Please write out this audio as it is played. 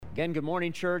Again, good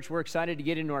morning, church. We're excited to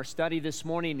get into our study this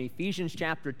morning in Ephesians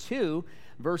chapter 2,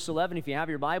 verse 11. If you have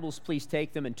your Bibles, please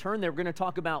take them and turn there. We're going to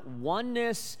talk about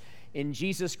oneness in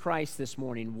Jesus Christ this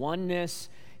morning. Oneness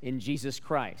in Jesus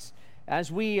Christ.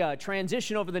 As we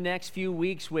transition over the next few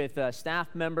weeks with staff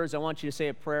members, I want you to say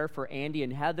a prayer for Andy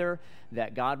and Heather,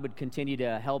 that God would continue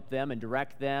to help them and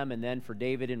direct them, and then for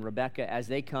David and Rebecca as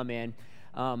they come in.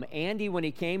 Andy, when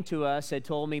he came to us, had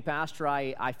told me, Pastor,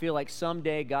 I feel like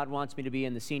someday God wants me to be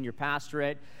in the senior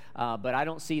pastorate, but I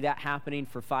don't see that happening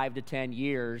for 5 to 10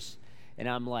 years. And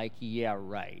I'm like, yeah,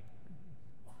 right.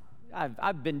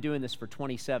 I've been doing this for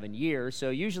 27 years,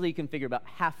 so usually you can figure about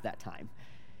half that time.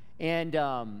 And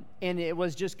it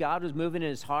was just God was moving in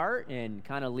his heart and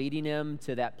kind of leading him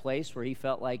to that place where he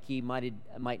felt like he might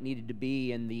needed to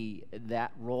be in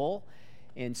that role.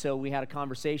 And so we had a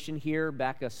conversation here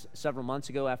back several months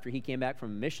ago after he came back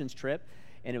from a missions trip,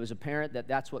 and it was apparent that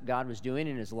that's what God was doing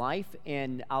in his life.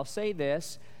 And I'll say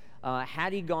this,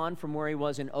 had he gone from where he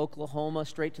was in Oklahoma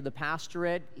straight to the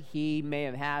pastorate, he may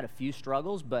have had a few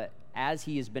struggles, but as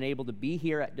he has been able to be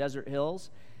here at Desert Hills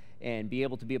and be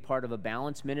able to be a part of a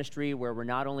balanced ministry where we're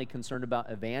not only concerned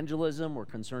about evangelism, we're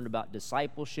concerned about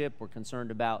discipleship, we're concerned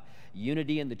about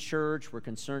unity in the church, we're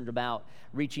concerned about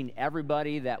reaching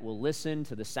everybody that will listen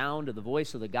to the sound of the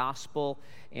voice of the gospel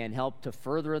and help to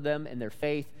further them in their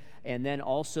faith, and then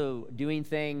also doing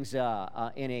things in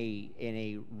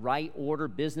a right order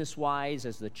business-wise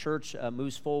as the church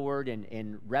moves forward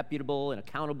and reputable and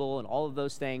accountable and all of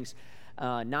those things.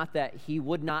 Not that he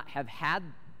would not have had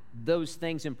those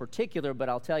things in particular, but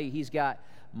I'll tell you, he's got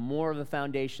more of a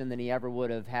foundation than he ever would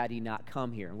have had he not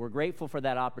come here. And we're grateful for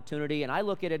that opportunity, and I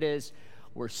look at it as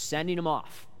we're sending him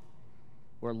off.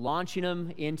 We're launching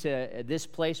him into this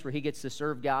place where he gets to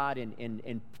serve God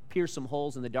and pierce some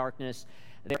holes in the darkness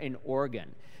there in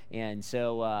Oregon. And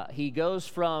so he goes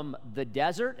from the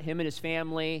desert, him and his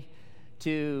family,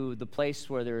 to the place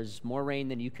where there's more rain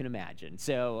than you can imagine.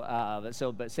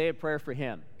 But say a prayer for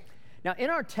him. Now,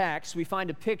 in our text, we find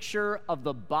a picture of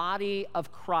the body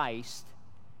of Christ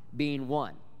being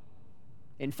one.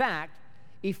 In fact,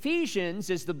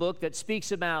 Ephesians is the book that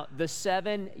speaks about the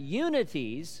 7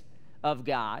 unities of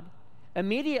God.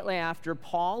 Immediately after,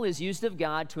 Paul is used of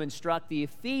God to instruct the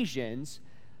Ephesians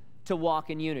to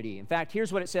walk in unity. In fact,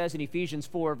 here's what it says in Ephesians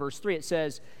 4, verse 3. It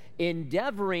says,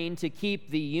 endeavoring to keep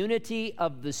the unity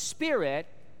of the Spirit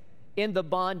in the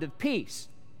bond of peace.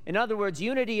 In other words,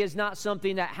 unity is not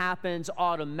something that happens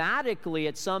automatically.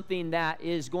 It's something that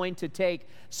is going to take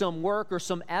some work or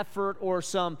some effort or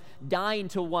some dying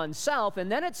to oneself.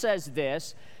 And then it says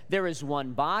this, there is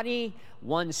one body,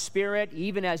 one Spirit,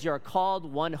 even as you are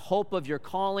called, one hope of your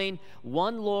calling,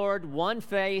 one Lord, one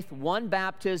faith, one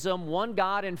baptism, one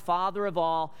God and Father of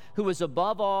all, who is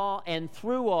above all and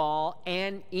through all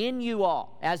and in you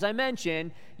all. As I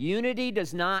mentioned, unity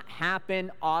does not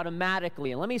happen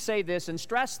automatically. And let me say this and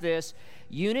stress this,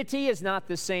 unity is not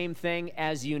the same thing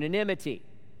as unanimity.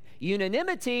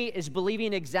 Unanimity is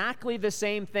believing exactly the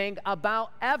same thing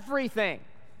about everything.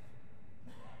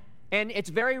 And it's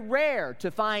very rare to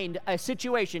find a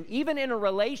situation, even in a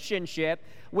relationship,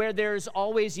 where there's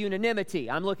always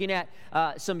unanimity. I'm looking at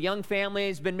some young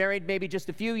families, been married maybe just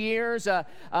a few years.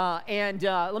 Let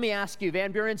me ask you,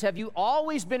 Van Burens, have you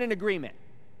always been in agreement?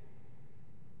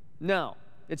 No.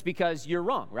 It's because you're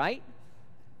wrong, right?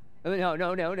 No.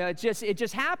 It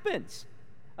just happens.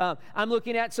 I'm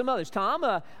looking at some others.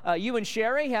 Tom, you and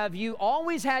Sherry, have you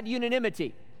always had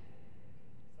unanimity?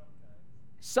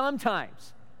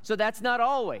 Sometimes. So that's not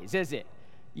always, is it?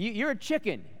 You're a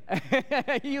chicken.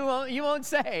 You won't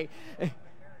say.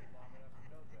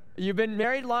 You've been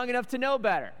married long enough to know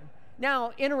better.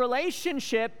 Now, in a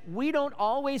relationship, we don't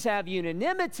always have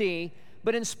unanimity,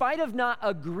 but in spite of not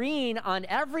agreeing on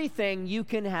everything, you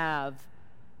can have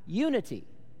unity.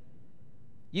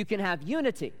 You can have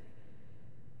unity.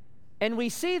 And we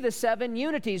see the 7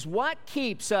 unities. What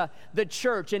keeps the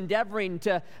church endeavoring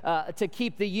to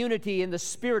keep the unity in the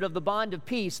spirit of the bond of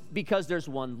peace? Because there's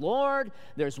one Lord,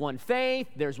 there's one faith,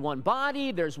 there's one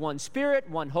body, there's one Spirit,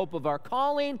 one hope of our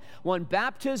calling, one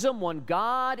baptism, one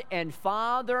God and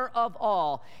Father of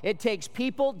all. It takes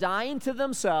people dying to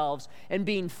themselves and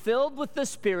being filled with the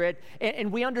Spirit.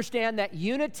 And we understand that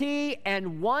unity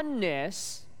and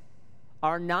oneness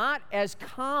are not as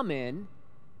common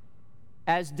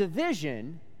as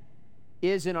division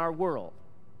is in our world.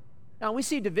 Now, we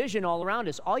see division all around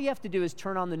us. All you have to do is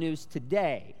turn on the news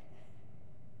today,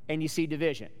 and you see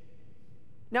division.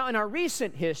 Now, in our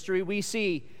recent history, we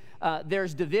see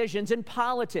there's divisions in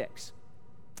politics.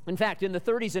 In fact, in the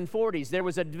 30s and 40s, there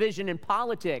was a division in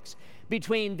politics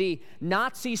between the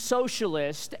Nazi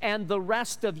socialist and the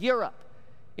rest of Europe.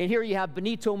 And here you have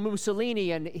Benito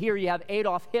Mussolini, and here you have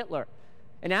Adolf Hitler.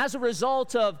 And as a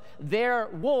result of their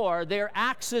war, their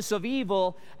axis of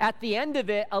evil, at the end of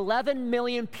it, 11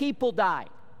 million people died.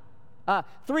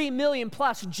 3 million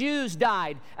plus Jews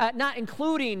died, not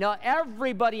including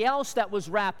everybody else that was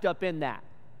wrapped up in that.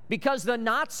 Because the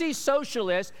Nazi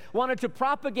socialists wanted to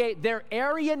propagate their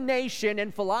Aryan nation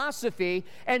and philosophy,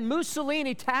 and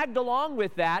Mussolini tagged along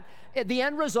with that. The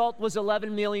end result was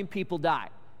 11 million people died.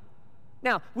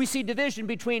 Now, we see division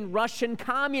between Russian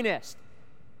communists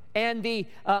and the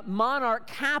monarch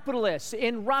capitalists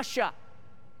in Russia.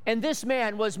 And this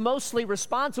man was mostly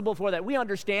responsible for that. We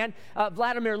understand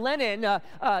Vladimir Lenin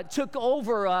took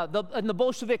over in the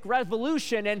Bolshevik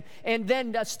Revolution, and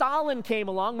then Stalin came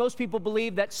along. Most people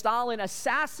believe that Stalin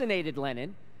assassinated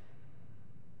Lenin,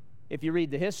 if you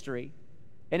read the history.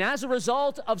 And as a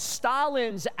result of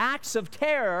Stalin's acts of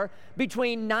terror,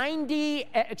 between 9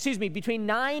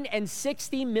 and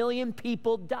 60 million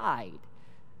people died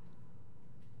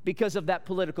because of that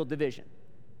political division.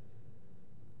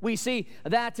 We see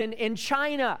that in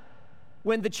China,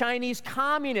 when the Chinese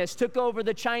communists took over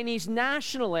the Chinese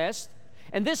nationalists,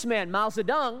 and this man, Mao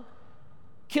Zedong,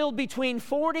 killed between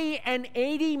 40 and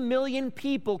 80 million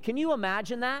people. Can you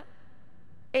imagine that?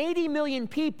 80 million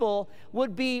people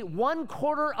would be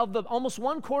almost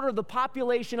one quarter of the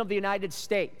population of the United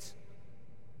States.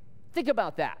 Think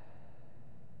about that.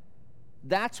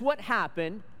 That's what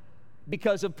happened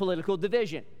because of political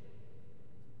division.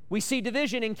 We see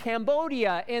division in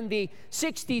Cambodia in the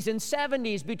 60s and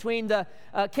 70s between the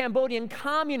Cambodian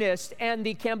communists and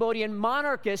the Cambodian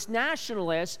monarchist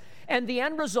nationalists, and the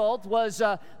end result was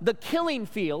the killing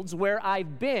fields, where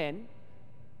I've been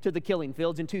to the killing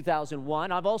fields in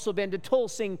 2001. I've also been to Tuol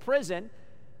Sing Prison,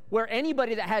 where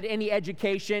anybody that had any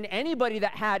education, anybody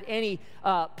that had any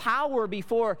power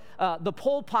before the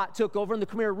Pol Pot took over and the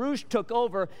Khmer Rouge took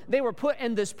over, they were put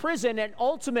in this prison and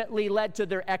ultimately led to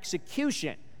their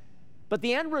execution. But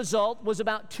the end result was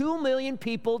about 2 million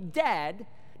people dead,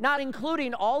 not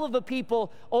including all of the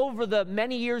people over the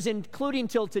many years, including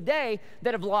till today,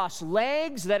 that have lost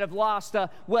legs, that have lost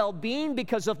well-being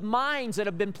because of mines that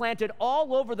have been planted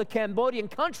all over the Cambodian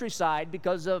countryside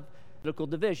because of political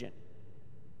division.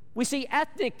 We see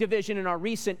ethnic division in our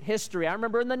recent history. I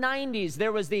remember in the 90s,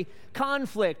 there was the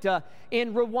conflict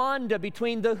in Rwanda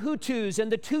between the Hutus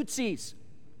and the Tutsis.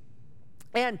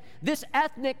 And this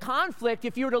ethnic conflict,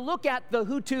 if you were to look at the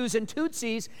Hutus and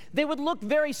Tutsis, they would look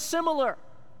very similar.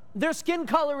 Their skin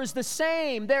color is the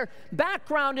same. Their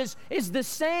background is the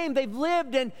same. They've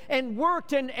lived and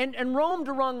worked and roamed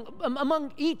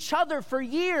among each other for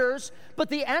years. But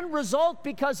the end result,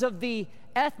 because of the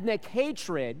ethnic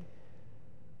hatred,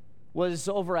 was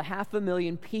over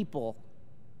 500,000 people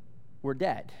were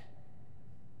dead.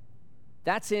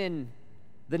 That's in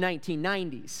the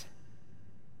 1990s.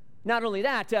 Not only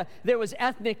that, there was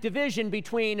ethnic division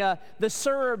between the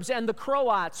Serbs and the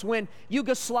Croats when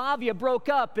Yugoslavia broke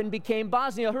up and became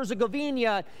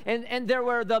Bosnia-Herzegovina, and there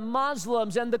were the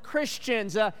Muslims and the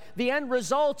Christians. The end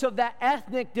result of that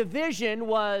ethnic division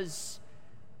was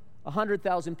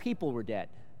 100,000 people were dead.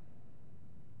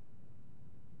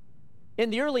 In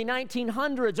the early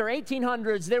 1900s or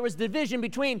 1800s, there was division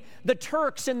between the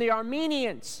Turks and the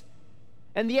Armenians.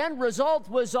 And the end result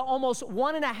was almost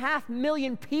 1.5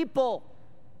 million people,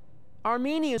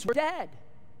 Armenians, were dead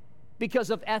because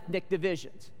of ethnic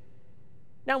divisions.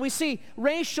 Now we see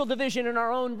racial division in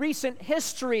our own recent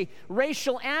history,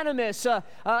 racial animus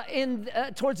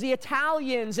towards the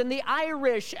Italians and the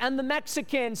Irish and the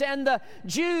Mexicans and the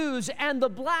Jews and the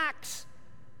blacks.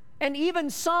 And even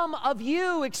some of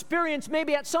you experience,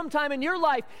 maybe at some time in your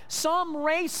life, some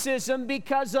racism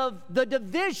because of the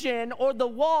division or the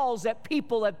walls that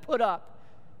people have put up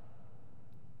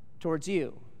towards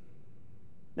you.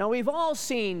 Now, we've all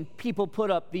seen people put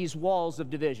up these walls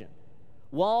of division,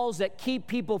 walls that keep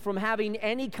people from having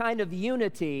any kind of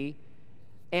unity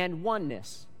and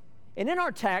oneness. And in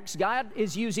our text, God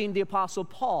is using the Apostle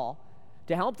Paul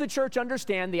to help the church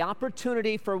understand the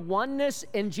opportunity for oneness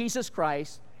in Jesus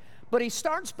Christ. But he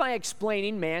starts by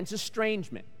explaining man's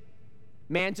estrangement.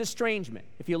 Man's estrangement.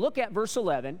 If you look at verse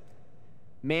 11,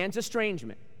 man's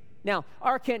estrangement. Now,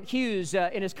 R. Kent Hughes,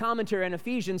 in his commentary on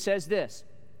Ephesians, says this: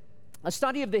 a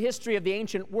study of the history of the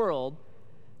ancient world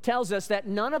tells us that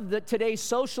none of today's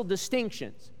social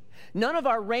distinctions, none of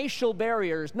our racial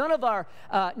barriers, none of our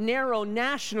narrow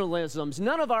nationalisms,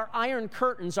 none of our iron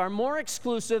curtains are more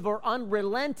exclusive or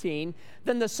unrelenting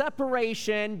than the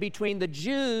separation between the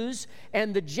Jews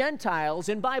and the Gentiles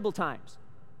in Bible times.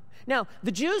 Now,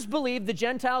 the Jews believed the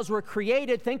Gentiles were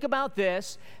created, think about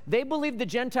this, they believed the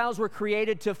Gentiles were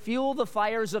created to fuel the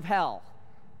fires of hell.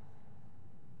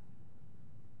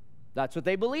 That's what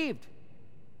they believed.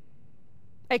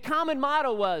 A common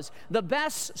motto was, the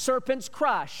best serpents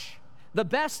crush, the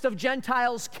best of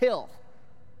Gentiles kill.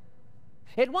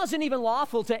 It wasn't even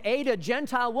lawful to aid a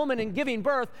Gentile woman in giving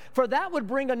birth, for that would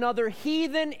bring another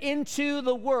heathen into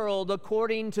the world,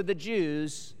 according to the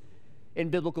Jews in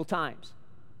biblical times.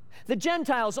 The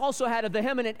Gentiles also had a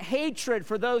vehement hatred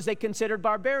for those they considered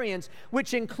barbarians,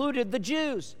 which included the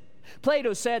Jews.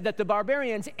 Plato said that the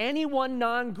barbarians, anyone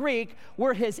non-Greek,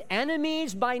 were his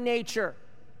enemies by nature.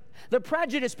 The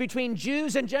prejudice between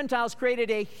Jews and Gentiles created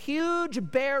a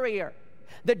huge barrier.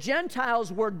 The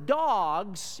Gentiles were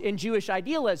dogs in Jewish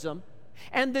idealism,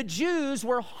 and the Jews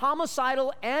were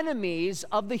homicidal enemies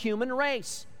of the human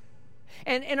race.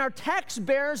 And our text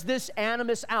bears this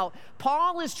animus out.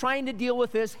 Paul is trying to deal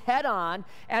with this head on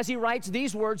as he writes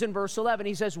these words in verse 11.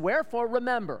 He says, "Wherefore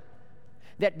remember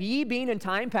that ye being in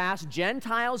time past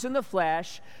Gentiles in the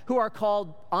flesh, who are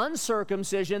called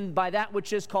uncircumcision by that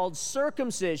which is called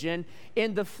circumcision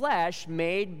in the flesh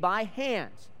made by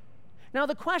hands." Now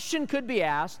the question could be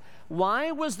asked,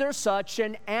 why was there such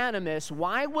an animus?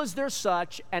 Why was there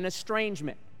such an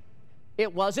estrangement?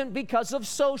 It wasn't because of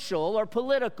social or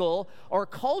political or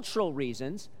cultural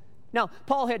reasons. Now,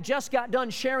 Paul had just got done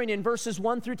sharing in verses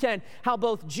 1 through 10 how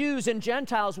both Jews and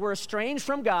Gentiles were estranged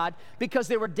from God because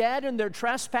they were dead in their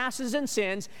trespasses and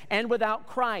sins and without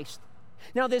Christ.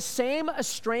 Now, this same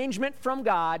estrangement from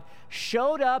God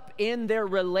showed up in their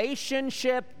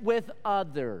relationship with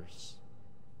others.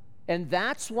 And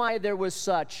that's why there was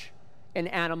such an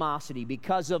animosity,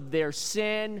 because of their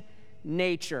sin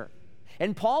nature.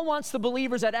 And Paul wants the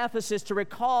believers at Ephesus to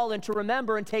recall and to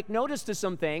remember and take notice to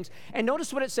some things. And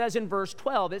notice what it says in verse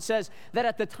 12. It says that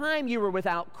at the time you were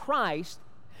without Christ,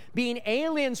 being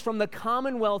aliens from the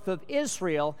commonwealth of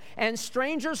Israel and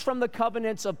strangers from the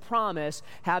covenants of promise,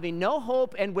 having no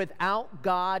hope and without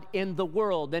God in the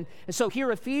world. And so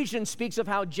here Ephesians speaks of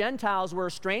how Gentiles were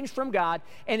estranged from God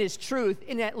and His truth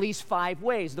in at least 5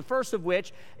 ways. The first of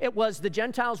which, it was the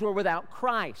Gentiles were without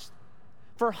Christ.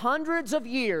 For hundreds of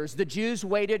years, the Jews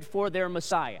waited for their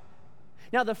Messiah.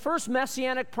 Now, the first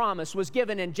messianic promise was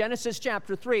given in Genesis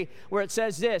chapter 3, where it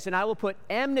says this, "And I will put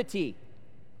enmity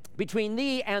between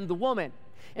thee and the woman,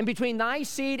 and between thy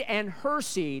seed and her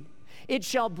seed. It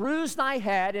shall bruise thy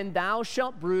head, and thou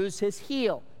shalt bruise his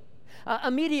heel."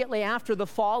 Immediately after the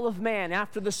fall of man,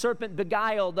 after the serpent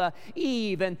beguiled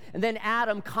Eve, and then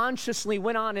Adam consciously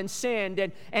went on and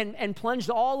sinned and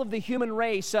plunged all of the human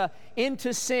race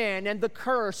into sin and the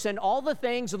curse and all the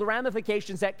things, the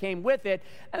ramifications that came with it,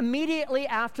 immediately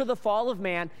after the fall of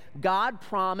man, God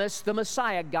promised the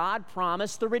Messiah. God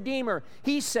promised the Redeemer.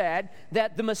 He said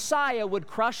that the Messiah would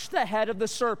crush the head of the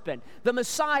serpent. The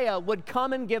Messiah would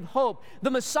come and give hope.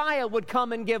 The Messiah would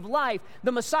come and give life.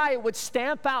 The Messiah would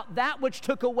stamp out that which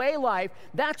took away life.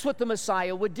 That's what the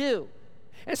Messiah would do.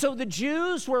 And so the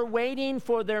Jews were waiting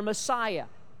for their Messiah.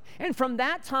 And from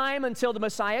that time until the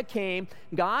Messiah came,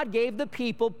 God gave the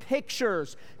people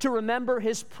pictures to remember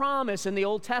His promise in the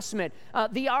Old Testament.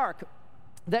 The ark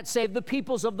that saved the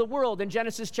peoples of the world in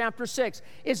Genesis chapter 6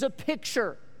 is a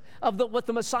picture of what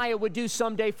the Messiah would do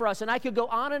someday for us. And I could go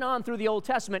on and on through the Old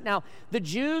Testament. Now, the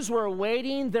Jews were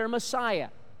awaiting their Messiah.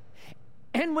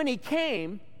 And when He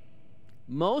came,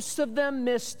 most of them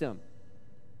missed Him.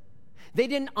 They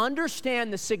didn't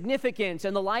understand the significance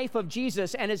and the life of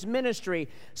Jesus and His ministry.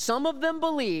 Some of them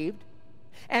believed,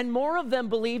 and more of them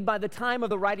believed by the time of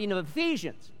the writing of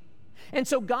Ephesians. And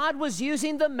so God was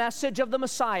using the message of the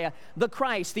Messiah, the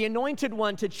Christ, the Anointed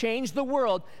One, to change the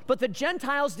world. But the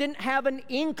Gentiles didn't have an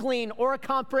inkling or a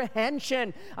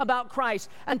comprehension about Christ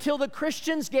until the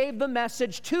Christians gave the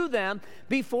message to them.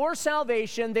 Before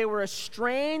salvation, they were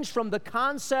estranged from the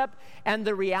concept and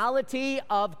the reality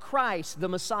of Christ, the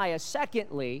Messiah.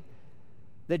 Secondly,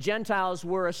 the Gentiles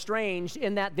were estranged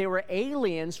in that they were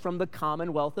aliens from the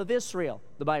commonwealth of Israel,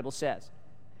 the Bible says.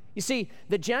 You see,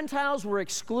 the Gentiles were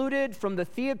excluded from the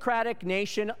theocratic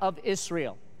nation of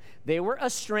Israel. They were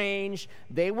estranged,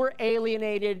 they were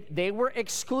alienated, they were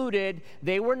excluded,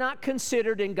 they were not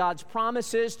considered in God's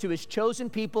promises to His chosen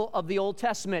people of the Old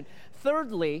Testament.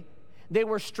 Thirdly, they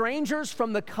were strangers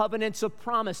from the covenants of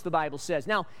promise, the Bible says.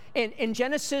 Now, in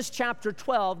Genesis chapter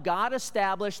 12, God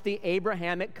established the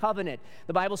Abrahamic covenant.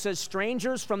 The Bible says,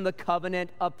 strangers from the covenant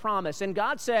of promise. And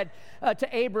God said to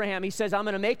Abraham, He says, I'm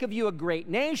going to make of you a great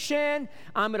nation.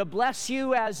 I'm going to bless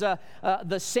you as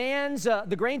the sands,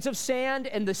 the grains of sand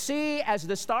in the sea, as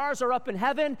the stars are up in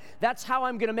heaven. That's how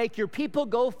I'm going to make your people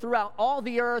go throughout all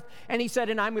the earth. And He said,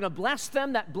 and I'm going to bless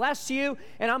them that bless you,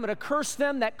 and I'm going to curse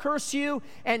them that curse you,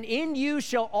 and in you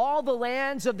shall all the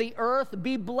lands of the earth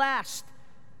be blessed.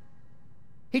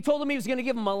 He told them he was going to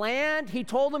give them a land. He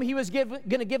told them he was going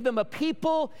to give them a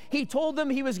people. He told them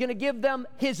he was going to give them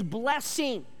his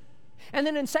blessing. And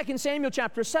then in 2 Samuel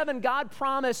chapter 7, God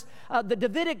promised the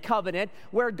Davidic covenant,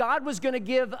 where God was going to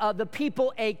give the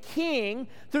people a king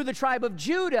through the tribe of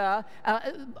Judah,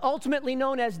 ultimately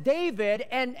known as David,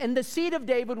 and the seed of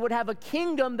David would have a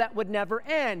kingdom that would never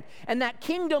end. And that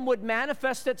kingdom would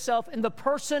manifest itself in the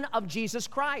person of Jesus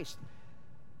Christ.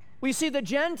 We see the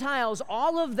Gentiles,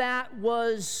 all of that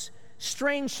was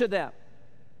strange to them.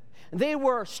 They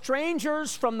were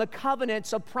strangers from the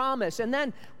covenants of promise. And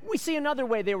then we see another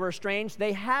way they were estranged.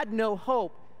 They had no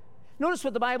hope. Notice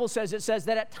what the Bible says. It says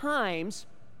that at times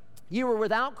you were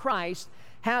without Christ,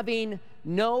 having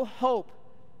no hope.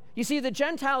 You see, the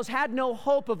Gentiles had no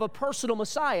hope of a personal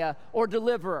Messiah or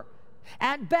deliverer.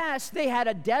 At best, they had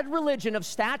a dead religion of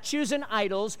statues and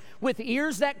idols, with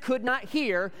ears that could not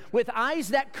hear, with eyes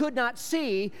that could not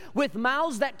see, with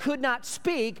mouths that could not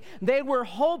speak. They were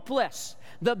hopeless.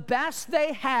 The best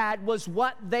they had was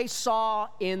what they saw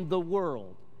in the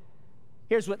world.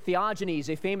 Here's what Theogenes,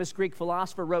 a famous Greek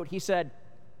philosopher, wrote. He said,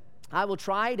 "I will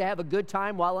try to have a good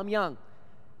time while I'm young,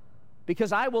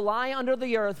 because I will lie under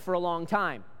the earth for a long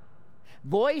time,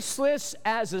 voiceless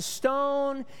as a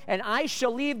stone, and I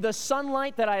shall leave the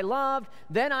sunlight that I loved,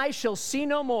 then I shall see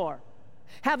no more.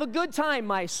 Have a good time,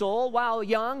 my soul, while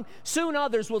young. Soon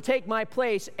others will take my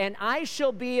place, and I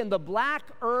shall be in the black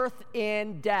earth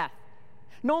in death.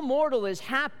 No mortal is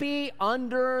happy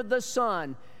under the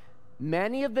sun."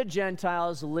 Many of the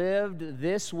Gentiles lived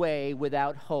this way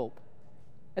without hope.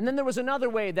 And then there was another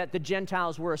way that the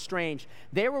Gentiles were estranged.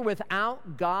 They were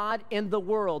without God in the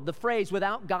world. The phrase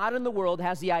 "without God in the world"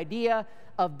 has the idea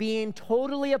of being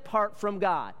totally apart from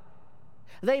God.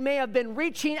 They may have been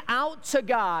reaching out to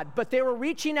God, but they were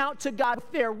reaching out to God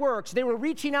with their works. They were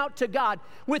reaching out to God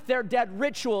with their dead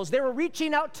rituals. They were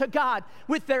reaching out to God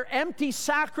with their empty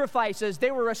sacrifices.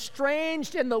 They were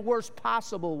estranged in the worst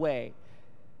possible way.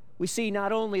 We see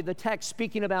not only the text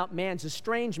speaking about man's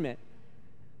estrangement,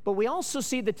 but we also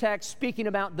see the text speaking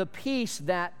about the peace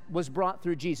that was brought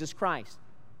through Jesus Christ.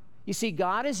 You see,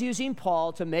 God is using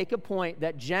Paul to make a point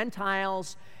that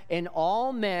Gentiles and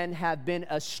all men have been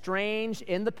estranged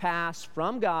in the past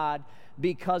from God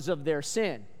because of their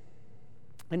sin.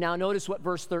 And now notice what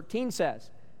verse 13 says.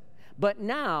 "But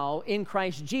now, in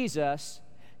Christ Jesus,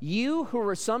 you who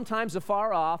were sometimes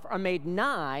afar off are made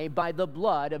nigh by the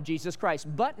blood of Jesus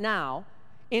Christ." But now,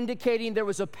 indicating there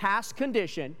was a past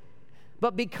condition.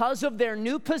 But because of their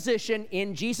new position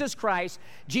in Jesus Christ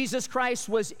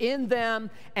was in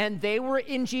them and they were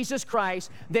in Jesus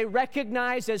Christ. They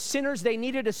recognized as sinners they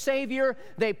needed a Savior.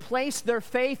 They placed their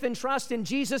faith and trust in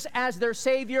Jesus as their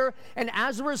Savior. And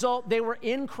as a result, they were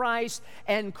in Christ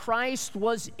and Christ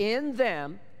was in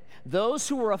them. Those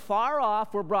who were afar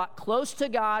off were brought close to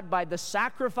God by the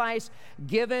sacrifice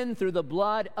given through the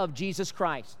blood of Jesus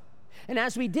Christ. And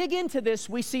as we dig into this,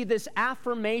 we see this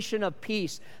affirmation of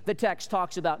peace the text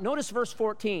talks about. Notice verse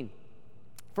 14.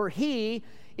 "For he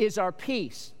is our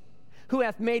peace, who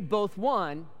hath made both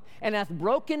one, and hath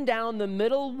broken down the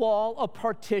middle wall of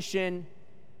partition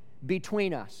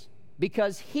between us."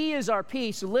 Because he is our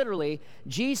peace, literally,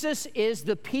 Jesus is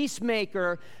the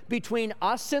peacemaker between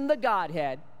us and the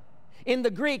Godhead. In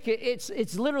the Greek, it's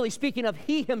literally speaking of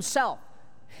he himself.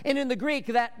 And in the Greek,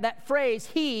 that phrase,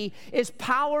 he, is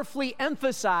powerfully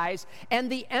emphasized,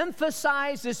 and the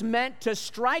emphasis is meant to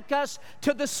strike us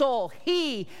to the soul.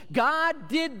 God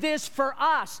did this for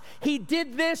us. He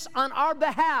did this on our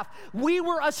behalf. We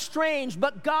were estranged,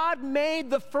 but God made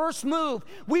the first move.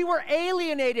 We were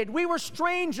alienated. We were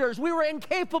strangers. We were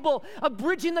incapable of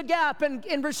bridging the gap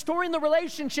and restoring the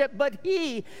relationship, but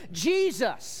he,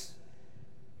 Jesus,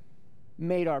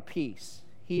 made our peace.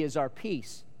 He is our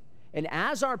peace. And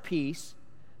as our peace,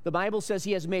 the Bible says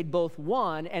he has made both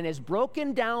one and has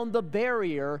broken down the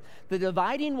barrier, the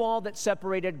dividing wall that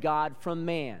separated God from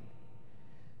man.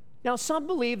 Now, some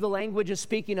believe the language is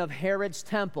speaking of Herod's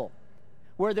temple,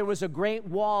 where there was a great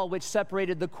wall which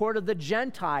separated the court of the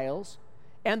Gentiles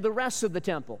and the rest of the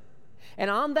temple. And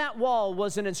on that wall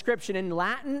was an inscription in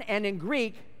Latin and in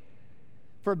Greek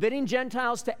forbidding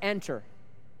Gentiles to enter.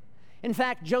 In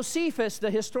fact, Josephus, the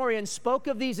historian, spoke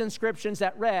of these inscriptions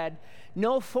that read,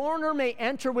 "No foreigner may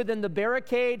enter within the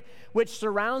barricade which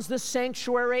surrounds the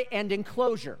sanctuary and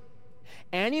enclosure.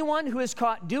 Anyone who is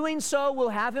caught doing so will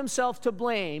have himself to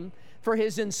blame for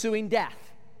his ensuing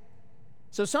death."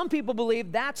 So some people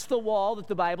believe that's the wall that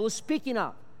the Bible is speaking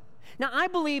of. Now, I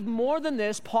believe more than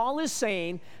this, Paul is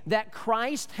saying that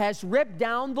Christ has ripped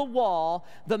down the wall,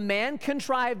 the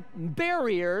man-contrived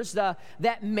barriers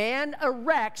that man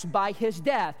erects by his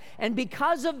death. And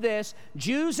because of this,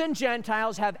 Jews and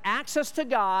Gentiles have access to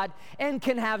God and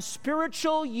can have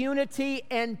spiritual unity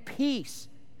and peace.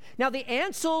 Now, the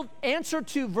answer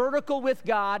to vertical with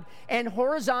God and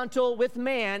horizontal with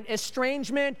man,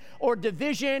 estrangement or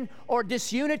division or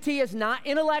disunity, is not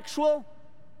intellectual.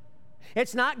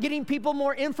 It's not getting people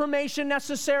more information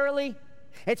necessarily.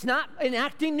 It's not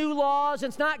enacting new laws.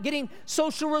 It's not getting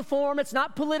social reform. It's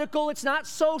not political. It's not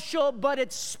social, but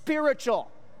it's spiritual.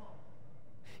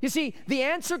 You see, the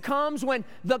answer comes when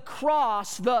the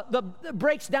cross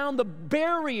breaks down the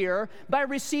barrier by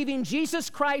receiving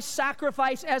Jesus Christ's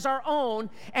sacrifice as our own,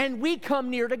 and we come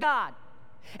near to God.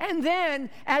 And then,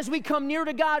 as we come near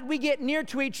to God, we get near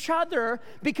to each other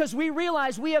because we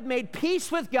realize we have made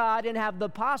peace with God and have the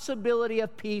possibility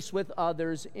of peace with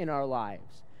others in our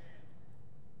lives.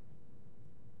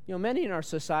 You know, many in our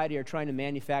society are trying to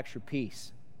manufacture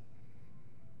peace.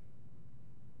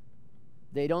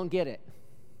 They don't get it.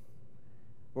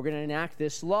 We're going to enact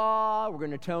this law. We're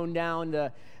going to tone down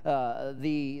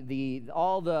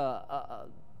all the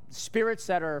spirits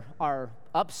that are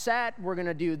upset. We're going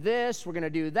to do this. We're going to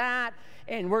do that,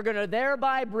 and we're going to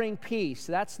thereby bring peace.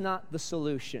 That's not the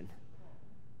solution.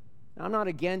 I'm not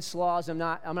against laws. I'm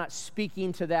not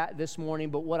speaking to that this morning.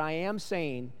 But what I am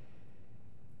saying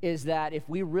is that if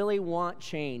we really want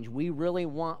change, we really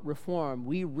want reform,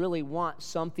 we really want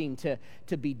something to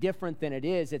be different than it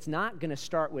is, it's not going to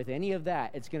start with any of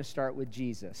that. It's going to start with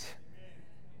Jesus.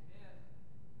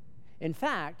 In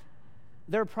fact,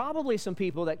 there are probably some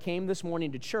people that came this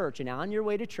morning to church, and on your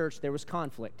way to church, there was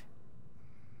conflict.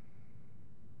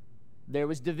 There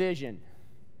was division.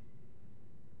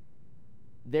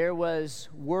 There was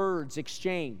words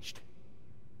exchanged.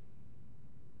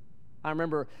 I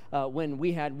remember when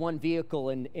we had one vehicle,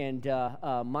 and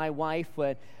my wife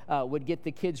would get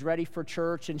the kids ready for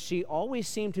church, and she always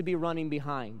seemed to be running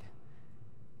behind.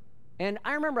 And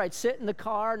I remember I'd sit in the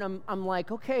car, and I'm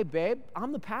like, okay, babe,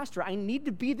 I'm the pastor. I need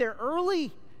to be there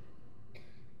early.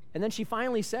 And then she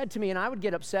finally said to me, and I would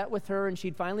get upset with her, and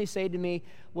she'd finally say to me,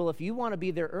 well, if you want to be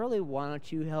there early, why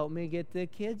don't you help me get the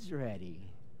kids ready?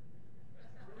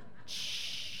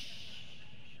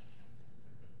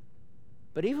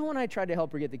 But even when I tried to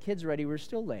help her get the kids ready, we were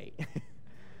still late.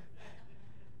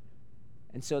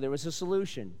 And so there was a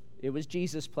solution. It was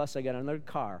Jesus, plus I got another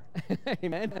car.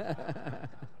 Amen?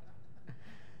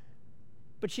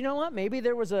 But you know what? Maybe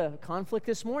there was a conflict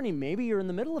this morning. Maybe you're in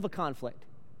the middle of a conflict.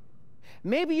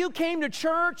 Maybe you came to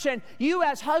church and you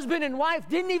as husband and wife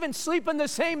didn't even sleep in the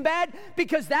same bed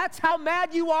because that's how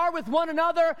mad you are with one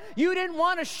another. You didn't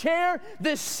want to share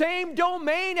the same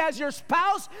domain as your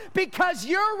spouse because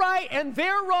you're right and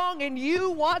they're wrong and you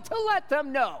want to let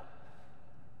them know.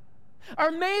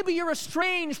 Or maybe you're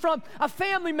estranged from a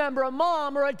family member, a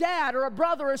mom or a dad or a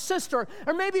brother or a sister.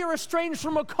 Or maybe you're estranged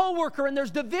from a coworker and there's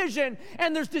division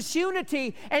and there's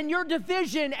disunity, and your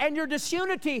division and your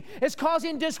disunity is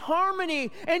causing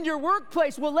disharmony in your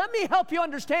workplace. Well, let me help you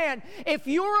understand. If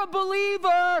you're a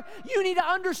believer, you need to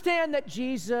understand that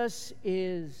Jesus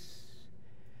is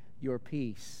your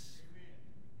peace.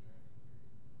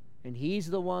 And He's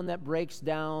the one that breaks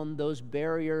down those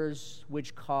barriers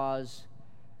which cause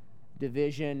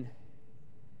division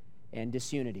and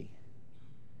disunity.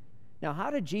 Now,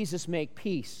 how did Jesus make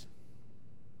peace?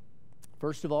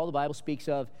 First of all, the Bible speaks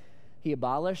of He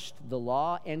abolished the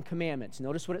law and commandments.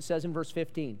 Notice what it says in verse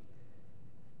 15.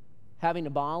 Having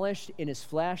abolished in His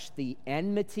flesh the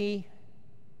enmity,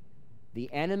 the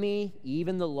enemy,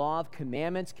 even the law of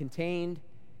commandments contained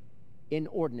in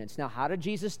ordinance. Now, how did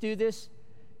Jesus do this?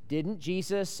 Didn't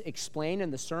Jesus explain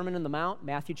in the Sermon on the Mount,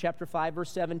 Matthew chapter 5,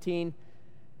 verse 17,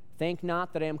 think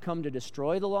not that I am come to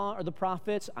destroy the law or the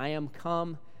prophets. I am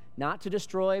come not to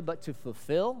destroy, but to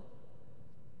fulfill.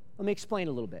 Let me explain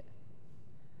a little bit.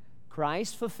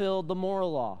 Christ fulfilled the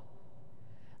moral law,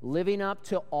 living up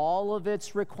to all of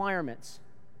its requirements.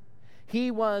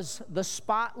 He was the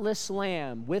spotless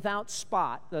lamb without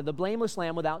spot, the blameless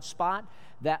lamb without spot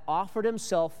that offered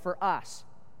Himself for us.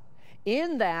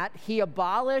 In that, He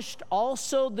abolished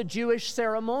also the Jewish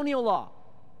ceremonial law.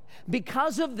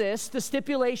 Because of this, the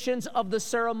stipulations of the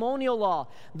ceremonial law,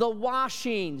 the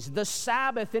washings, the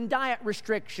Sabbath and diet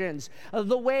restrictions,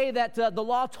 the way that the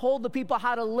law told the people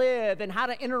how to live and how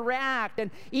to interact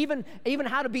and even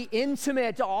how to be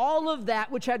intimate, all of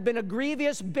that which had been a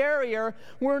grievous barrier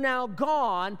were now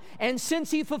gone. And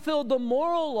since he fulfilled the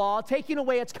moral law, taking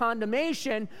away its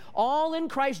condemnation, all in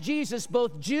Christ Jesus,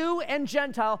 both Jew and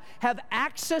Gentile, have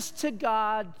access to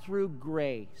God through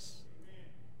grace.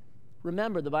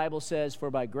 Remember, the Bible says, "For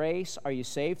by grace are you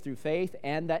saved through faith,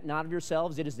 and that not of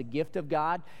yourselves, it is the gift of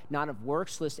God, not of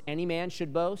works, lest any man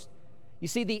should boast." You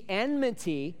see, the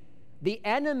enmity, the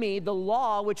enemy, the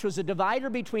law, which was a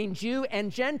divider between Jew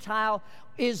and Gentile,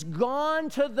 is gone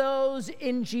to those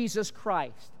in Jesus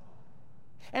Christ.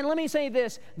 And let me say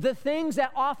this, the things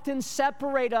that often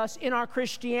separate us in our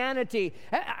Christianity,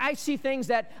 I see things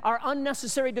that are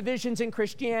unnecessary divisions in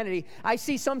Christianity. I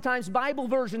see sometimes Bible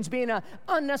versions being an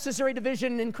unnecessary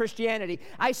division in Christianity.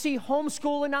 I see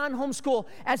homeschool and non-homeschool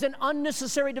as an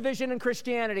unnecessary division in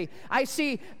Christianity. I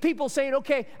see people saying,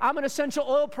 okay, I'm an essential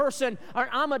oil person or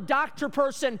I'm a doctor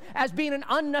person as being an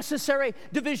unnecessary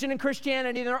division in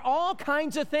Christianity. There are all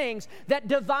kinds of things that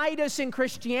divide us in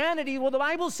Christianity. Well, the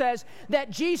Bible says that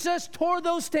Jesus tore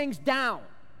those things down.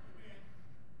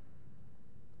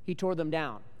 He tore them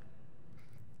down.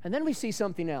 And then we see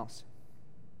something else.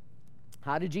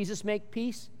 How did Jesus make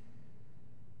peace?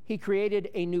 He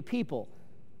created a new people.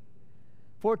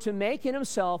 For to make in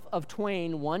himself of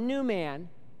twain one new man,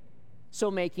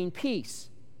 so making peace.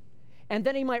 And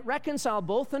that he might reconcile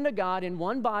both unto God in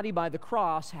one body by the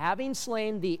cross, having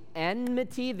slain the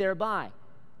enmity thereby.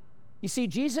 You see,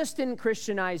 Jesus didn't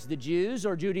Christianize the Jews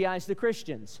or Judaize the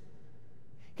Christians.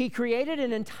 He created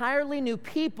an entirely new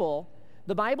people,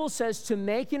 the Bible says, to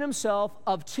make in himself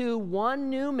of two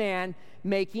one new man,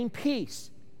 making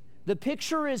peace. The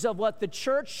picture is of what the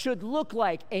church should look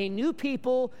like, a new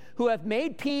people who have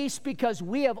made peace because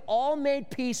we have all made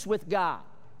peace with God.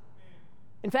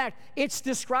 In fact, it's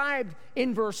described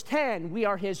in verse 10, we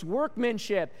are his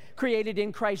workmanship, created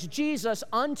in Christ Jesus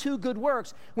unto good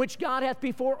works, which God hath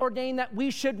before ordained that we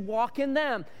should walk in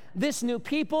them. This new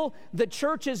people, the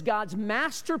church, is God's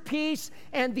masterpiece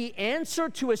and the answer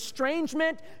to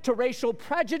estrangement, to racial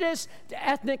prejudice, to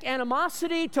ethnic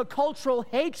animosity, to cultural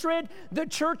hatred. The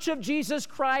church of Jesus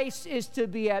Christ is to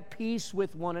be at peace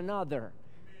with one another.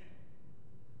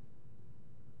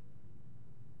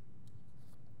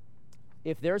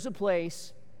 If there's a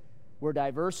place where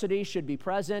diversity should be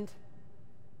present,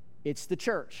 it's the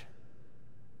church.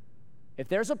 If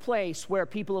there's a place where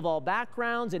people of all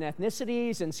backgrounds and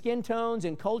ethnicities and skin tones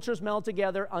and cultures melt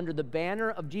together under the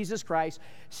banner of Jesus Christ,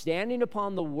 standing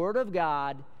upon the Word of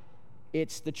God,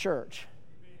 it's the church.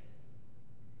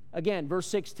 Again, verse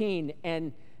 16,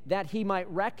 and that he might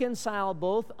reconcile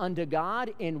both unto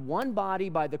God in one body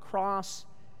by the cross,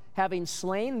 having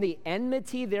slain the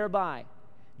enmity thereby.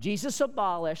 Jesus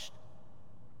abolished,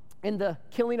 in the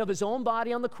killing of his own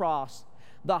body on the cross,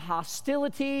 the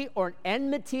hostility or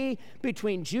enmity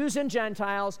between Jews and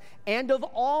Gentiles and of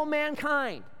all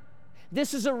mankind.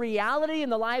 This is a reality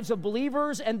in the lives of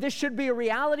believers, and this should be a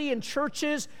reality in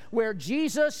churches where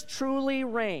Jesus truly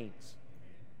reigns.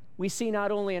 We see not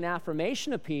only an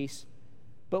affirmation of peace,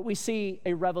 but we see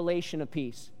a revelation of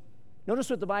peace.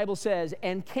 Notice what the Bible says,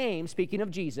 and came, speaking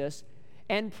of Jesus,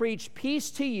 and preached peace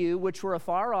to you which were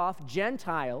afar off,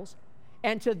 Gentiles,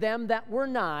 and to them that were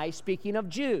nigh, speaking of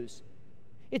Jews.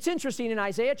 It's interesting, in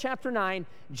Isaiah chapter 9,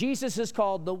 Jesus is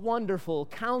called the Wonderful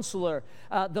Counselor,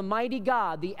 the Mighty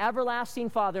God, the Everlasting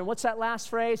Father. And what's that last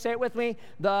phrase? Say it with me.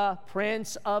 The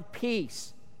Prince of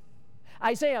Peace.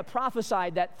 Isaiah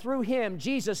prophesied that through him,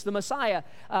 Jesus, the Messiah,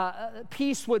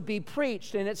 peace would be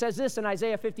preached. And it says this in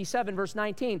Isaiah 57, verse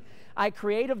 19, I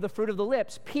create of the fruit of the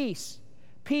lips, peace,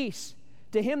 peace.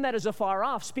 To him that is afar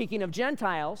off, speaking of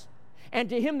Gentiles, and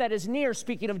to him that is near,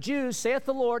 speaking of Jews, saith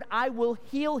the Lord, I will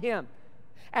heal him.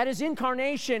 At his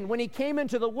incarnation, when he came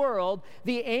into the world,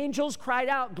 the angels cried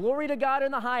out, glory to God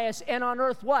in the highest, and on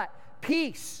earth what?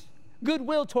 Peace,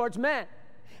 goodwill towards men.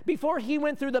 Before he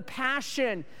went through the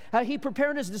passion, he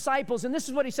prepared his disciples, and this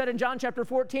is what he said in John chapter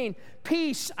 14,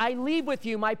 peace I leave with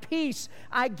you, my peace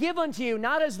I give unto you,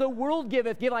 not as the world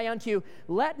giveth, give I unto you.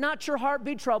 Let not your heart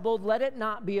be troubled, let it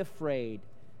not be afraid.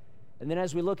 And then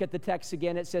as we look at the text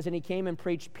again, it says, and he came and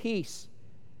preached peace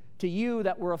to you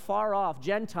that were afar off,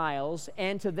 Gentiles,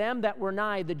 and to them that were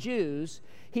nigh, the Jews.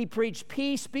 He preached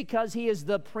peace because he is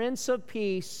the Prince of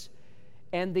Peace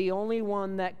and the only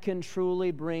one that can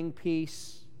truly bring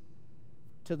peace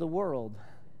to the world.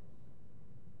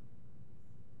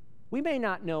 We may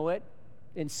not know it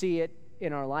and see it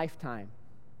in our lifetime,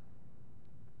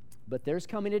 but there's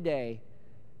coming a day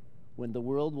when the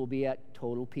world will be at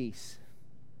total peace.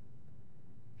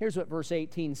 Here's what verse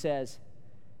 18 says.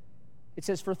 It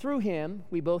says, "For through him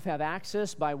we both have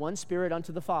access by one Spirit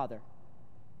unto the Father."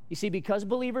 You see, because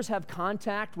believers have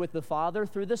contact with the Father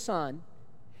through the Son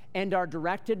and are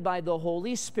directed by the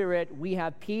Holy Spirit, we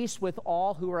have peace with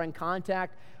all who are in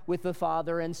contact with the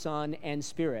Father and Son and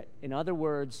Spirit. In other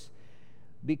words,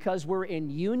 because we're in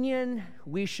union,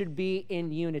 we should be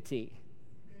in unity.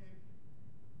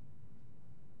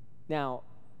 Now,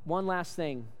 one last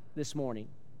thing this morning.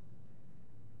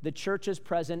 The church's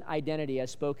present identity,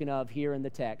 as spoken of here in the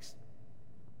text.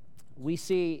 We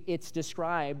see it's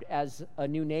described as a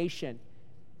new nation.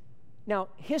 Now,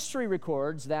 history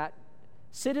records that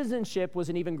citizenship was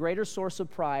an even greater source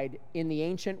of pride in the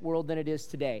ancient world than it is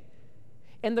today.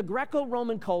 In the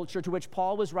Greco-Roman culture to which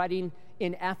Paul was writing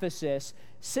in Ephesus,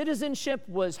 citizenship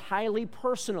was highly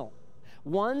personal.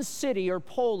 One's city or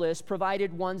polis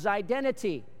provided one's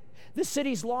identity. The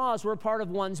city's laws were a part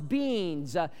of one's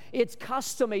beings. Its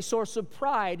custom, a source of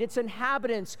pride. Its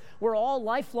inhabitants were all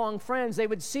lifelong friends. They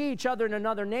would see each other in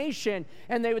another nation,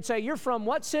 and they would say, "You're from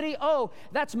what city?" "Oh,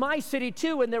 that's my city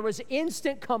too." And there was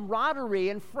instant camaraderie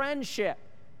and friendship.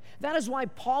 That is why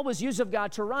Paul was used of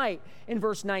God to write in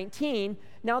verse 19,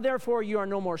 "Now therefore you are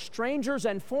no more strangers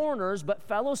and foreigners, but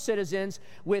fellow citizens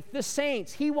with the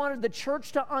saints." He wanted the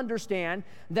church to understand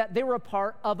that they were a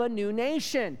part of a new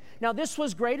nation. Now this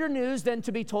was greater news than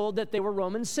to be told that they were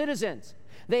Roman citizens.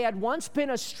 They had once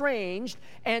been estranged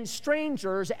and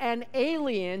strangers and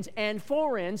aliens and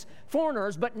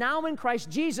foreigners, but now in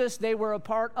Christ Jesus they were a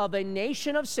part of a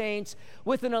nation of saints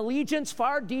with an allegiance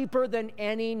far deeper than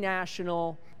any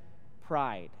national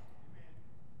pride.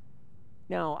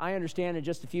 Now, I understand in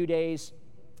just a few days,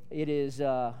 it is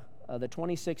the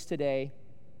 26th today.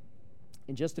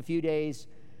 In just a few days,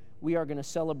 we are going to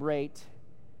celebrate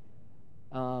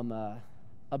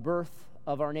a birth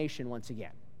of our nation once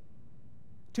again.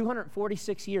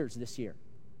 246 years this year.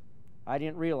 I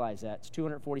didn't realize that. It's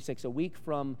 246. A week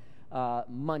from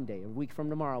Monday, a week from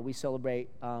tomorrow, we celebrate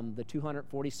the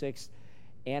 246th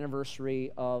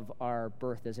anniversary of our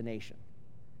birth as a nation.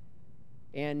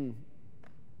 And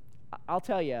I'll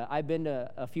tell you, I've been to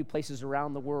a few places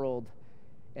around the world,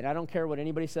 and I don't care what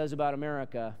anybody says about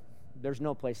America, there's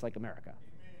no place like America.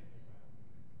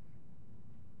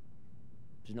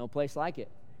 There's no place like it.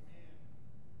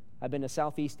 I've been to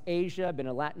Southeast Asia, I've been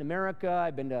to Latin America,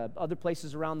 I've been to other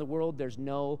places around the world. There's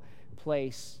no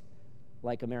place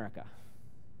like America.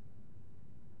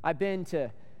 I've been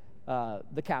to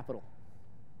the Capitol.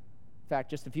 In fact,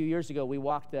 just a few years ago, we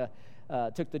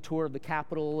took the tour of the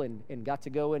Capitol and got to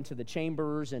go into the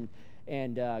chambers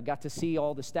and got to see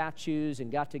all the statues and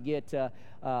got to get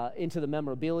into the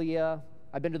memorabilia.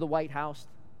 I've been to the White House.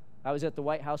 I was at the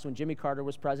White House when Jimmy Carter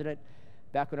was president.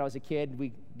 Back when I was a kid,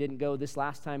 we didn't go this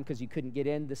last time because you couldn't get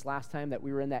in this last time that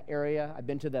we were in that area. I've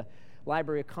been to the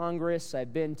Library of Congress.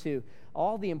 I've been to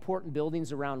all the important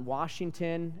buildings around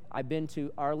Washington. I've been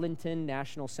to Arlington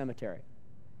National Cemetery.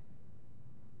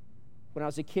 When I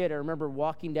was a kid, I remember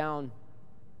walking down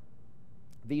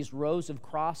these rows of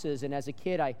crosses, and as a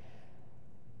kid, I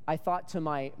thought to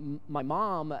my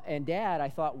mom and dad, I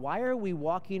thought, why are we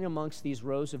walking amongst these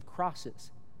rows of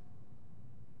crosses?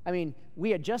 I mean,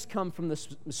 we had just come from the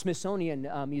Smithsonian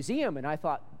Museum, and I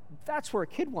thought, that's where a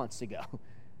kid wants to go.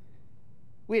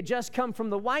 We had just come from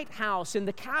the White House and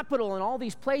the Capitol and all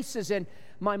these places, and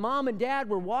my mom and dad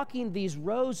were walking these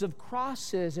rows of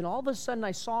crosses, and all of a sudden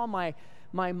I saw my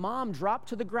mom drop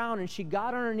to the ground, and she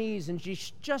got on her knees, and she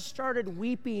just started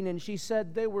weeping, and she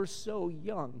said they were so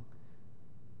young,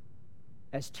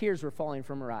 as tears were falling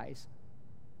from her eyes.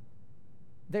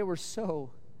 They were so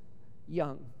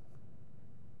young.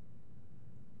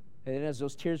 And then as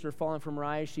those tears were falling from her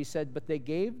eyes, she said, but they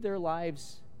gave their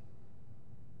lives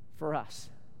for us.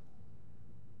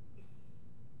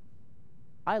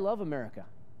 I love America.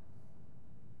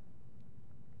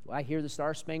 I hear the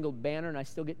Star-Spangled Banner and I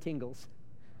still get tingles.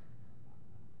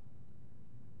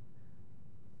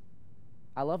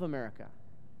 I love America.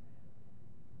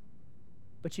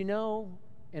 But you know,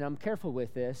 and I'm careful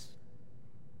with this,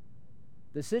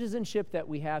 the citizenship that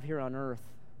we have here on earth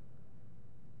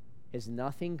is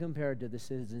nothing compared to the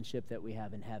citizenship that we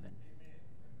have in heaven.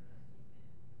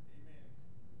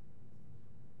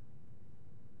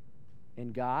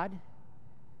 And God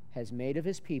has made of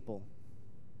his people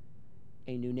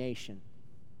a new nation.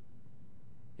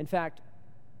 In fact,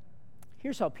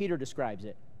 here's how Peter describes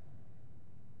it.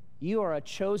 You are a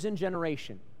chosen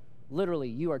generation. Literally,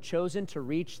 you are chosen to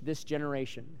reach this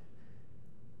generation.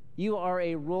 You are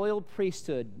a royal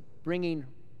priesthood bringing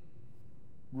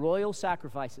royal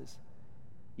sacrifices,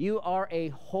 You are a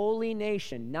holy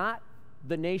nation, not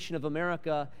the nation of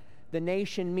America, the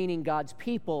nation meaning God's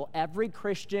people. Every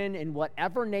Christian in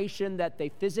whatever nation that they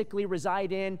physically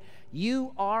reside in,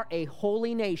 you are a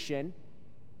holy nation.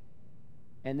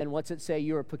 And then what's it say?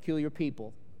 You're a peculiar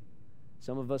people.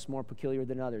 Some of us more peculiar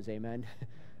than others, amen?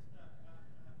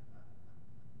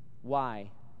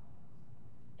 Why?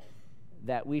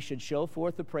 That we should show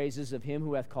forth the praises of him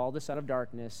who hath called us out of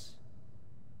darkness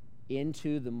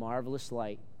into the marvelous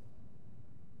light.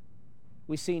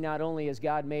 We see not only has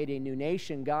God made a new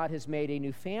nation, God has made a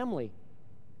new family.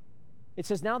 It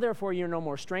says, now therefore you're no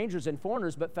more strangers and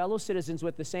foreigners, but fellow citizens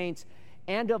with the saints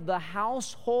and of the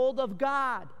household of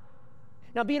God.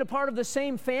 Now, being a part of the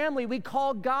same family, we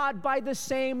call God by the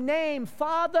same name,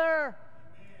 Father. Amen.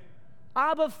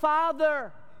 Abba,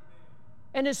 Father.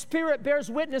 And His Spirit bears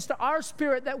witness to our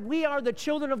spirit that we are the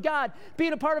children of God.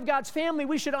 Being a part of God's family,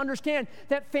 we should understand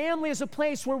that family is a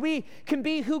place where we can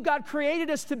be who God created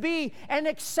us to be and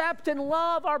accept and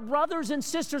love our brothers and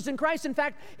sisters in Christ. In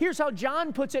fact, here's how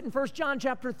John puts it in 1 John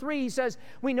chapter 3. He says,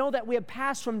 we know that we have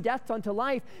passed from death unto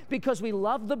life because we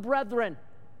love the brethren.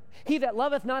 He that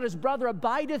loveth not his brother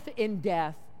abideth in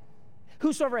death.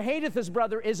 Whosoever hateth his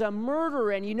brother is a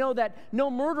murderer, and you know that no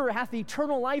murderer hath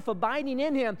eternal life abiding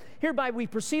in him. Hereby we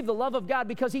perceive the love of God,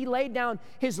 because He laid down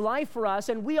His life for us,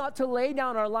 and we ought to lay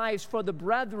down our lives for the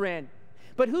brethren.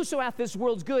 But whoso hath this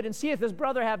world's good, and seeth his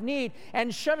brother have need,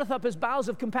 and shutteth up his bowels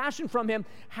of compassion from him,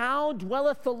 how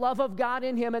dwelleth the love of God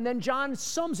in him? And then John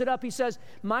sums it up. He says,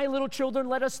 my little children,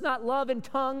 let us not love in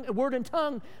word and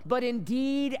tongue, but in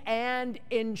deed and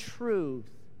in truth.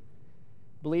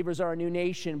 Believers are a new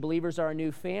nation. Believers are a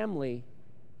new family.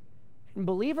 And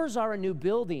believers are a new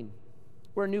building.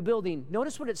 We're a new building.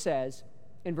 Notice what it says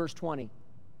in verse 20.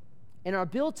 And are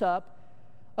built up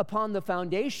upon the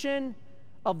foundation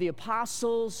of the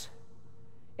apostles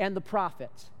and the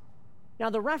prophets. Now,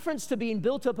 the reference to being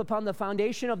built up upon the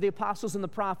foundation of the apostles and the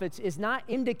prophets is not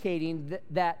indicating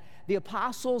that the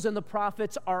apostles and the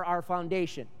prophets are our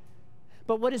foundation.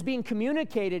 But what is being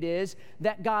communicated is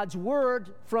that God's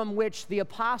word, from which the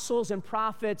apostles and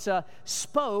prophets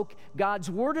spoke, God's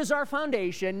word is our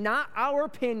foundation, not our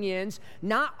opinions,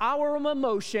 not our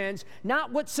emotions,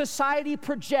 not what society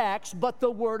projects, but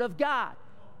the word of God.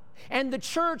 And the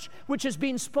church, which is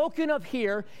being spoken of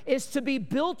here, is to be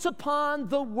built upon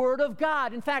the Word of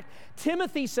God. In fact,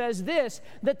 Timothy says this,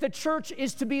 that the church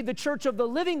is to be the church of the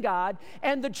living God,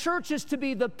 and the church is to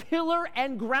be the pillar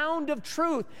and ground of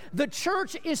truth. The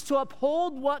church is to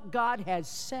uphold what God has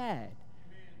said.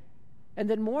 And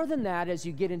then more than that, as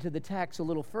you get into the text a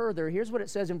little further, here's what it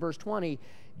says in verse 20,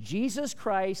 Jesus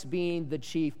Christ being the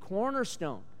chief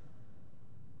cornerstone.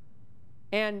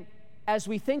 And as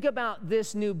we think about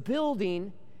this new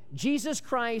building, Jesus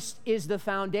Christ is the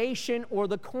foundation or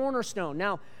the cornerstone.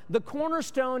 Now, the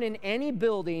cornerstone in any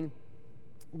building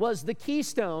was the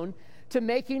keystone to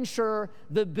making sure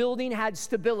the building had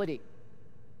stability.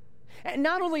 And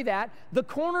not only that, the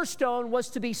cornerstone was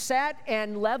to be set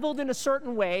and leveled in a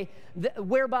certain way,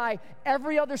 whereby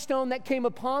every other stone that came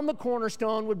upon the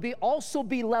cornerstone would also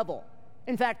be level.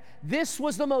 In fact, this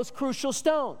was the most crucial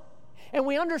stone. And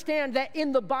we understand that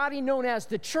in the body known as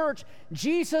the church,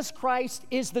 Jesus Christ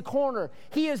is the corner.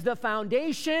 He is the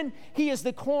foundation. He is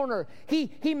the corner.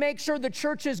 He makes sure the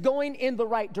church is going in the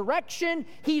right direction.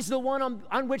 He's the one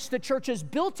on which the church is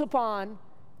built upon.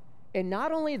 And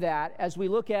not only that, as we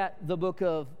look at the book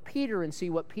of Peter and see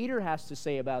what Peter has to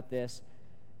say about this,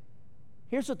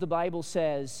 here's what the Bible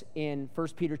says in 1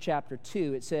 Peter chapter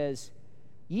 2. It says,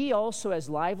 ye also as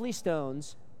lively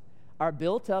stones are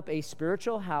built up a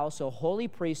spiritual house, a holy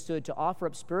priesthood, to offer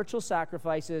up spiritual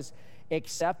sacrifices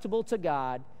acceptable to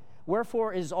God.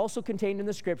 Wherefore it is also contained in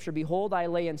the Scripture, behold, I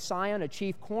lay in Sion a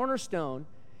chief cornerstone,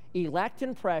 elect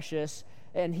and precious,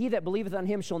 and he that believeth on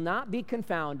him shall not be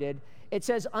confounded. It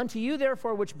says, unto you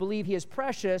therefore which believe he is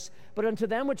precious, but unto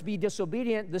them which be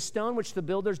disobedient, the stone which the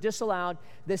builders disallowed,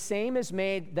 the same is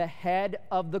made the head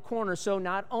of the corner. So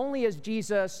not only is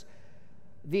Jesus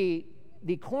the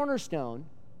cornerstone,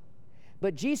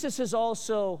 but Jesus is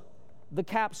also the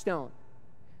capstone.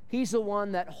 He's the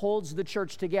one that holds the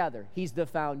church together. He's the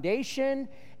foundation,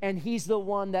 and He's the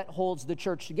one that holds the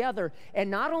church together. And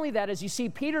not only that, as you see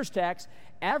Peter's text,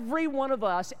 every one of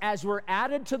us, as we're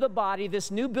added to the body, this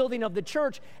new building of the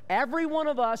church, every one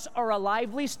of us are a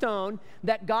lively stone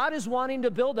that God is wanting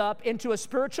to build up into a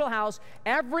spiritual house.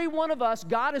 Every one of us,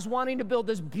 God is wanting to build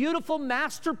this beautiful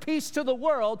masterpiece to the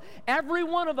world. Every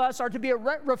one of us are to be a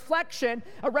reflection,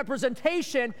 a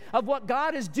representation of what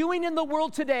God is doing in the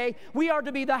world today. We are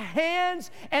to be the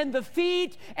hands and the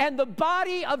feet and the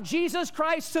body of Jesus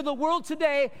Christ happens to the world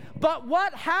today, but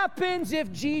what happens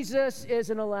if Jesus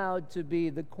isn't allowed to be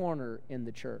the corner in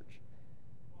the church?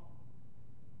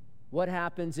 What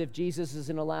happens if Jesus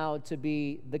isn't allowed to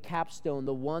be the capstone,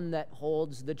 the one that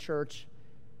holds the church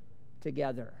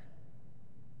together?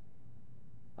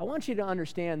 I want you to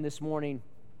understand this morning,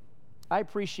 I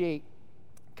appreciate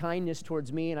kindness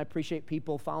towards me, and I appreciate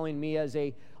people following me as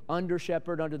a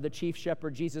under-shepherd under the chief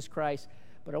shepherd, Jesus Christ.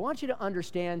 But I want you to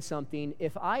understand something.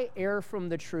 If I err from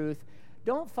the truth,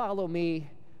 don't follow me,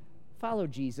 follow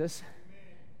Jesus.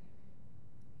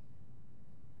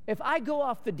 If I go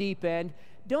off the deep end,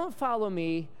 don't follow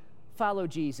me, follow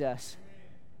Jesus.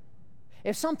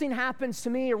 If something happens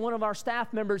to me or one of our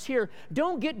staff members here,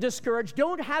 don't get discouraged.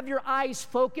 Don't have your eyes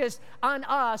focused on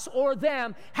us or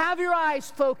them. Have your eyes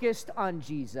focused on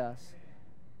Jesus.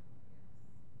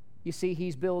 You see,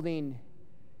 he's building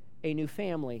a new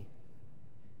family.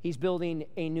 He's building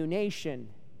a new nation.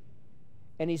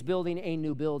 And he's building a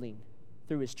new building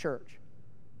through his church.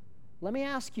 Let me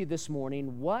ask you this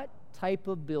morning, what type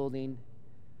of building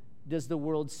does the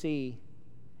world see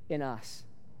in us?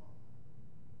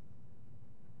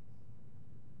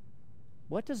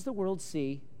 What does the world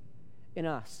see in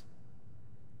us?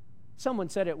 Someone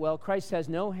said it well, Christ has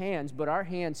no hands but our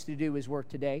hands to do his work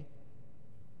today.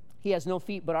 He has no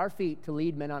feet but our feet to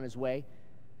lead men on his way.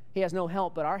 He has no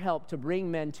help but our help to bring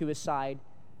men to his side.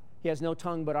 He has no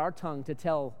tongue but our tongue to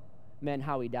tell men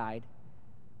how he died.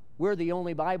 We're the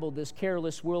only Bible this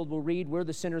careless world will read. We're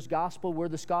the sinner's gospel. We're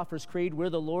the scoffer's creed. We're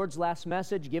the Lord's last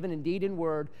message, given in deed and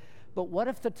word. But what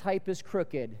if the type is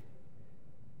crooked?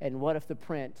 And what if the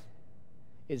print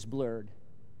is blurred?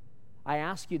 I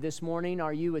ask you this morning,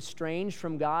 are you estranged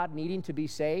from God, needing to be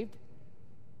saved?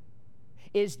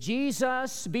 Is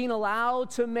Jesus being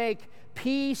allowed to make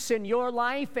peace in your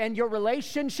life and your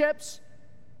relationships?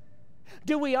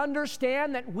 Do we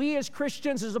understand that we as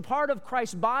Christians, as a part of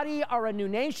Christ's body, are a new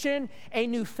nation, a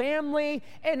new family,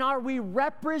 and are we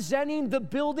representing the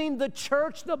building, the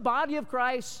church, the body of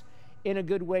Christ in a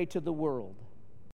good way to the world?